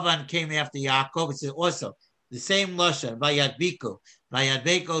 Lavan came after Yaakov. It says also the same lashon vayadbiku.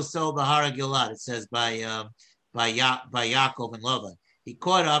 Vayadbeko so Bahara Gilad. It says by Yaakov and Lavan. He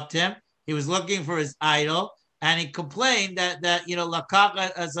caught up to him. He was looking for his idol, and he complained that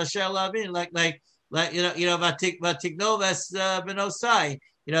lakaka as asher lavin, like vatiknoves benosai.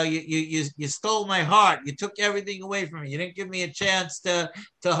 You stole my heart. You took everything away from me. You didn't give me a chance to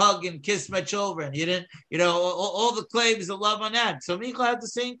hug and kiss my children. You didn't, all the claims of love on that. So Micha had the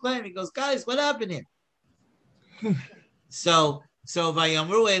same claim. He goes, guys, what happened here? So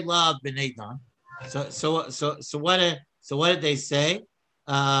vayamru elav b'nei Dan. So what did they say?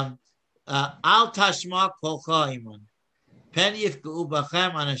 Al tashma kolcha iman. Pen yifgeu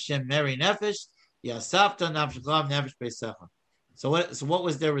bachem an Hashem meri nefesh yasafta nafshchav nefesh beisecha. So what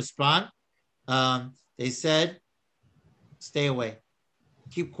was their response? They said, stay away,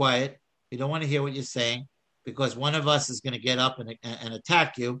 keep quiet. We don't want to hear what you're saying, because one of us is going to get up and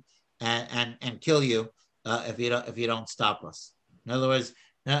attack you and kill you if you don't stop us. In other words,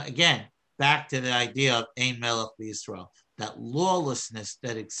 again, back to the idea of Ein Melech B'Yisrael, that lawlessness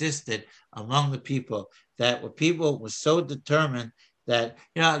that existed among the people, that people were so determined that,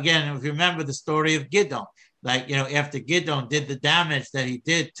 again, if you remember the story of Gideon, like, after Gideon did the damage that he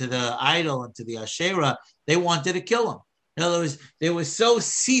did to the idol and to the Asherah, they wanted to kill him. In other words, they were so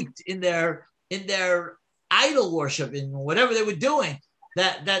seeped in their idol worship and whatever they were doing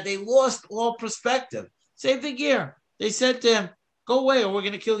that they lost all perspective. Same thing here. They said to him, "Go away, or we're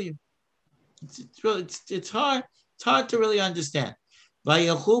going to kill you." It's hard. It's hard to really understand.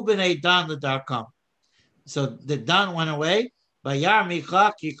 So the Dan went away.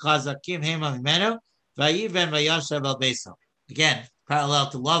 Again, parallel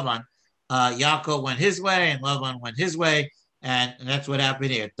to Lavan, Yaakov went his way and Lavan went his way, and that's what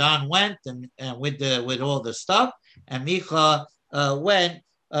happened here. Dan went and with all the stuff, and Micha went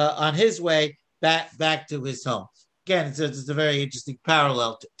on his way back to his home. Again, it's a very interesting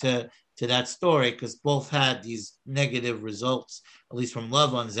parallel to that story, because both had these negative results, at least from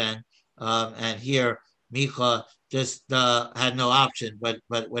Lavan's end, and here Micha just had no option, but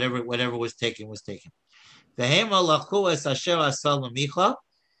whatever was taken was taken. And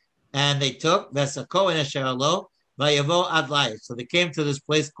they took Vesako and Esheralo Vayavo Ad Laish. So they came to this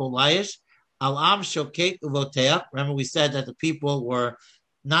place called Laish. Al Am Shoket Uvotea. Remember, we said that the people were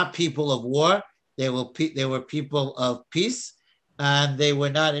not people of war; they were people of peace, and they were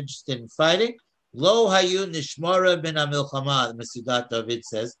not interested in fighting. Lo Hayu Nishmara bin Amilchama. Mesudat David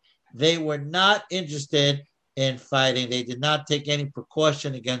says they were not interested in fighting. They did not take any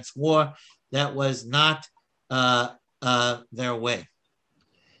precaution against war. That was not their way.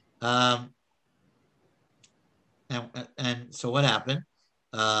 And so what happened?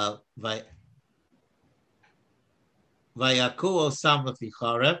 So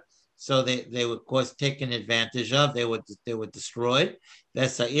they were, of course, taken advantage of. They were destroyed.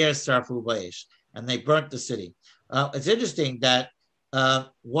 That's Sa'ir Sarfu Ba'ish, and they burnt the city. It's interesting that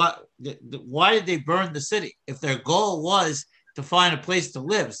why did they burn the city if their goal was to find a place to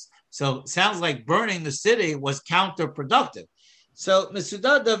live? So it sounds like burning the city was counterproductive. So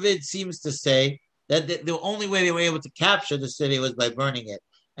Mesudat David seems to say that the only way they were able to capture the city was by burning it,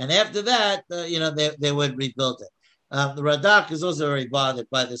 and after that, they would rebuild it. The Radak is also very bothered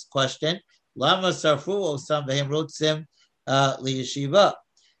by this question. Lama sarfu osam vehem rotzim liyeshiva,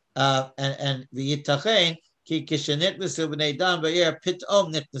 and v'yitachein ki kishenitnasu b'nei dan ba'ir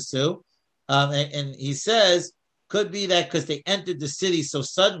pitom nitnasu, and he says could be that because they entered the city so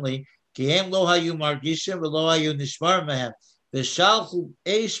suddenly, ki hem lo hayu margishim v'lo hayu nishmar mehem v'shalchu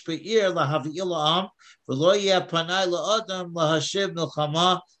eish be'ir lahavil la'am v'lo yeh panai la'adam lahashiv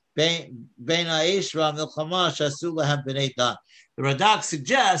milchama. The Radak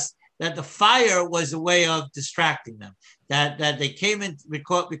suggests that the fire was a way of distracting them, that they came in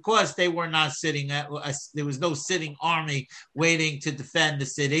because they were not sitting, there was no sitting army waiting to defend the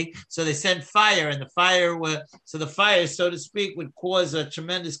city, so they sent fire, and the fire, so to speak, would cause a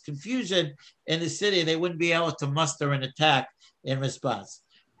tremendous confusion in the city. They wouldn't be able to muster an attack in response.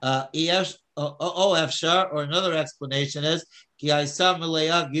 Or another explanation is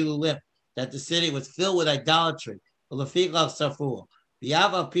that the city was filled with idolatry. All right,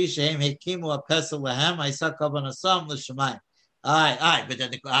 but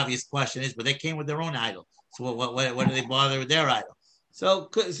then the obvious question is, but they came with their own idol. So what do they bother with their idol? So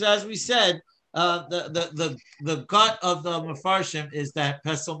as we said, the gut of the Mefarshim is that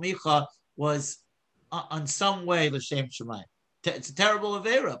Pesel Micha was on some way l'shem Shemayim. It's a terrible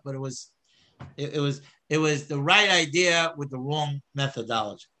avera, but it was the right idea with the wrong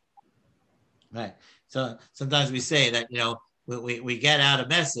methodology. Right. So sometimes we say that we get out a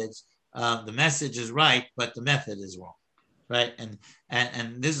message. The message is right, but the method is wrong. Right.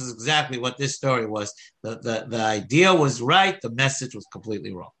 And this is exactly what this story was. The idea was right. The message was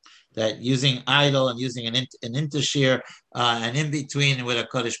completely wrong. That using idol and using an intershir and in between with a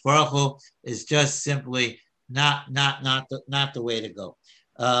Kodesh Baruch Hu is just simply not the way to go.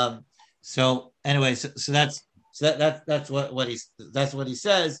 So anyway, so that's what he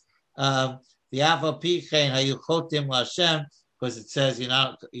says. The Avapichein Hayuchotim Lashem, because it says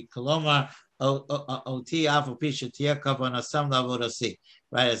Kolomar Oti Avapisha Tia Kavanasam Lavodasi.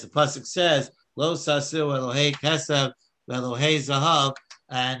 Right, as the pasuk says, Lo Sasu Elohei Kesav Elohei Zahav,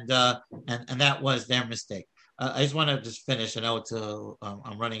 and that was their mistake. I just want to just finish. I know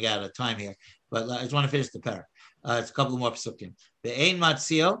I'm running out of time here, but I just want to finish the parak. It's a couple more psukim. The Ein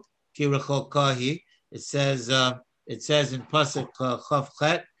Matzio Ki Rechol Kahi. It says in pasuk Chav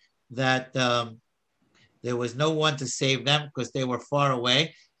Chet that there was no one to save them because they were far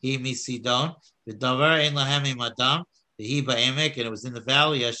away. He mi Sidon. The Davar Ein Lahem Im Adam. the Emek, and it was in the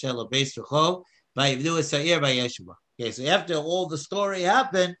valley. Ashel Beis Recho, Vayivnu es ha'ir vayeshuva. Okay, so after all the story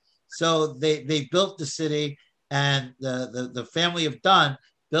happened, so they built the city, and the family of Dan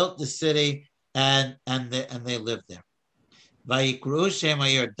built the city, and they lived there. Vayikru Shem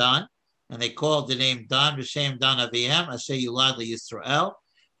Ha'ir Dan, and they called the name Dan b'Shem Dan Avihem Asher Yulad LeYisrael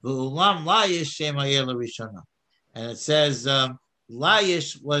v'Ulam Layish Shem Ha'ir LeRishona. And it says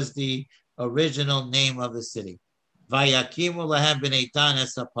Layish was the original name of the city. Vayakimu lahem b'nei Dan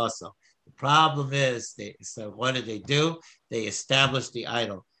es ha'pasel. The problem is, so what did they do? They established the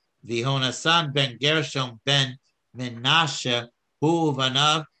idol. V'Honasan ben Gershom ben Menashe hu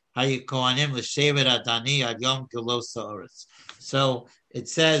vanav hayikohanim l'shevet adani ad yom gelos ha'aretz. So it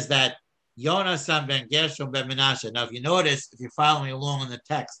says that Yonasan ben Gershom ben Menashe. Now, if you notice, if you're following along in the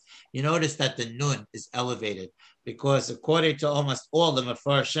text, you notice that the nun is elevated because according to almost all the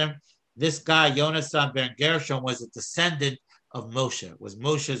Mefarshim, this guy, Yonasan ben Gershom, was a descendant of Moshe, was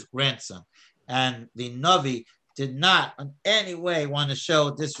Moshe's grandson. And the Navi did not in any way want to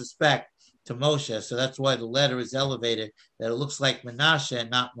show disrespect to Moshe. So that's why the letter is elevated, that it looks like Menashe and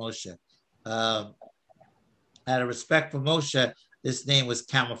not Moshe. Out of respect for Moshe, this name was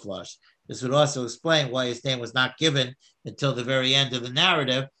camouflaged. This would also explain why his name was not given until the very end of the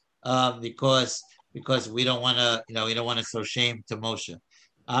narrative, because we don't want to, we don't want to show shame to Moshe.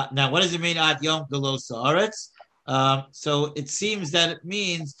 Now, what does it mean, Ad Yom Gelos Haaretz? So it seems that it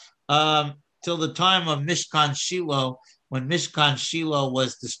means till the time of Mishkan Shiloh, when Mishkan Shiloh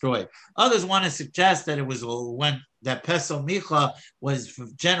was destroyed. Others want to suggest that it was when that Pesel Micha was for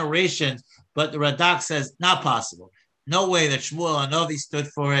generations, but the Radak says not possible. No way that Shmuel Hanavi stood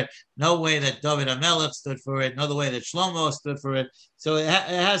for it. No way that David HaMelech stood for it. No way that Shlomo stood for it. So it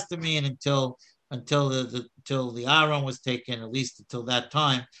has to mean until the Aaron was taken, at least until that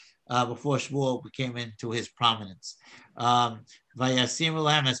time, before Shmuel became into his prominence. Vayasim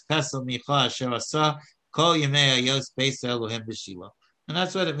Elohim es Pesel Micha asher asa kol yemei hayos beis Elohim b'Shilo. And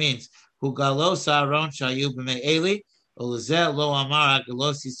that's what it means. Hu galos Aaron shayu b'mei Eli, ulezeh lo amar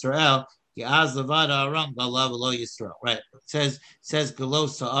galos Yisrael, Yaz levada Aaron galav lo Yisrael. Right. It says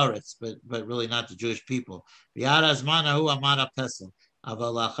galos haaretz, but really not the Jewish people. V'yad azman hu amar Pesel.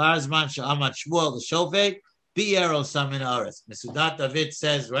 Aval achar zman she'amad Shmuel l'shofet bi'er osam min haaretz. Mesudat David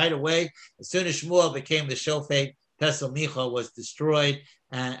says right away, as soon as Shmuel became the shofet, Pesel Micha was destroyed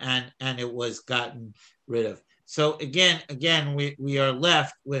and it was gotten rid of. So again, we are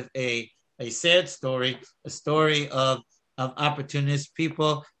left with a sad story, a story of opportunist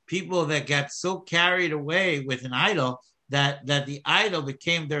people that got so carried away with an idol that the idol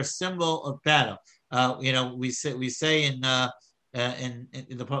became their symbol of battle. We say in the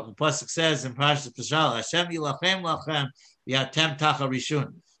pasuk says in Parashat Peshach, Hashem yilachem lachem v'atem tacha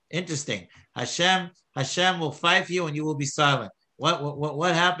rishun. Interesting. Hashem will fight for you and you will be silent.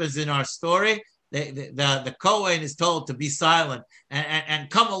 What happens in our story? The Kohen is told to be silent and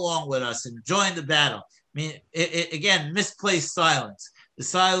come along with us and join the battle. I mean, again, misplaced silence. The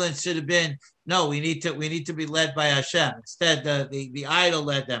silence should have been, no, we need to be led by Hashem. Instead, the idol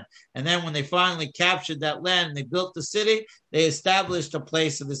led them. And then when they finally captured that land and they built the city, they established a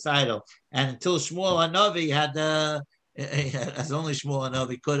place of this idol. And until Shmuel Hanavi had as only Shmuel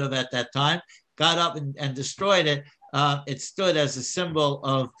Hanavi could have at that time, got up and destroyed it. It stood as a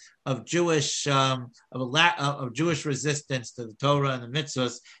symbol of Jewish of Jewish resistance to the Torah and the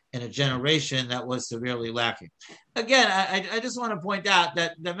mitzvahs in a generation that was severely lacking. Again, I just want to point out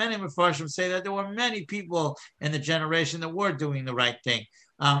that many Mefarshim say that there were many people in the generation that were doing the right thing.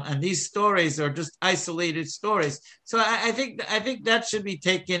 And these stories are just isolated stories. So I think that should be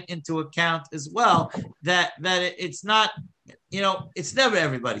taken into account as well, that it's not, it's never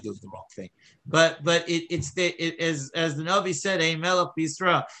everybody doing the wrong thing. But as the Navi said, Ein Melech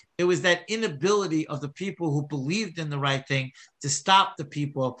B'Yisrael, it was that inability of the people who believed in the right thing to stop the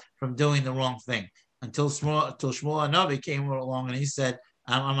people from doing the wrong thing until Shmuel Hanavi came along and he said,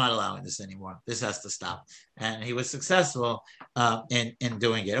 I'm not allowing this anymore. This has to stop. And he was successful in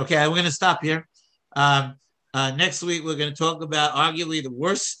doing it. Okay, we're going to stop here. Next week, we're going to talk about arguably the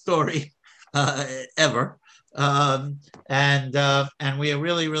worst story ever. And we are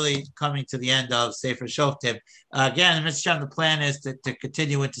really, really coming to the end of Sefer Shoftim. Again, Mr. Shem, the plan is to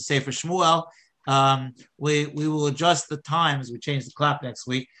continue into Sefer Shmuel. We will adjust the times. We change the clock next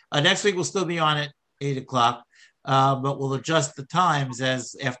week. Next week, we'll still be on at 8 o'clock. But we'll adjust the times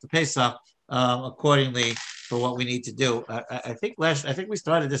as after Pesach accordingly for what we need to do. I think we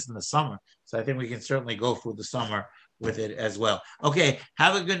started this in the summer, so I think we can certainly go through the summer with it as well. Okay,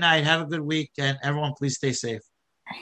 have a good night, have a good week, and everyone please stay safe.